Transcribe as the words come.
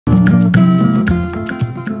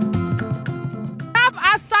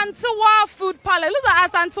Asantewaa Food Palace. Look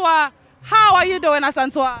at Asantewaa. How are you doing,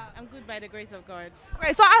 Asantewaa? I'm good by the grace of God.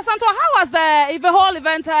 Great. So, Asantewaa, how has the whole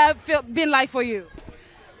event been like for you?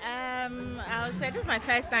 I would say this is my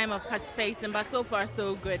first time of participating, but so far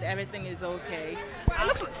so good. Everything is okay.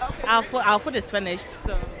 Our food is finished.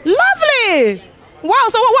 So lovely. Wow.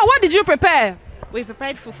 So what did you prepare? We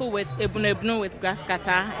prepared fufu with ebunu with grass cutter,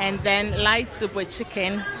 and then light soup with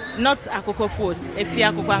chicken, not akoko fos,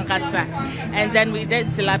 efia akoko ankasa, and then we did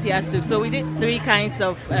tilapia soup. So we did 3 kinds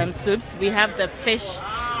of soups. We have the fish,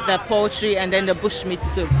 the poultry, and then the bushmeat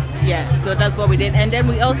soup. Yeah, so that's what we did. And then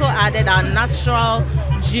we also added our natural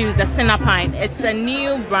juice, the Cinnapine. It's a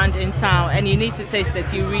new brand in town, and you need to taste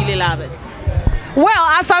it. You really love it. Well,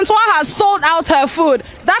 Asantewaa has sold out her food.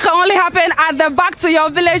 That can only happen at the Back to Your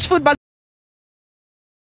Village food bazaar.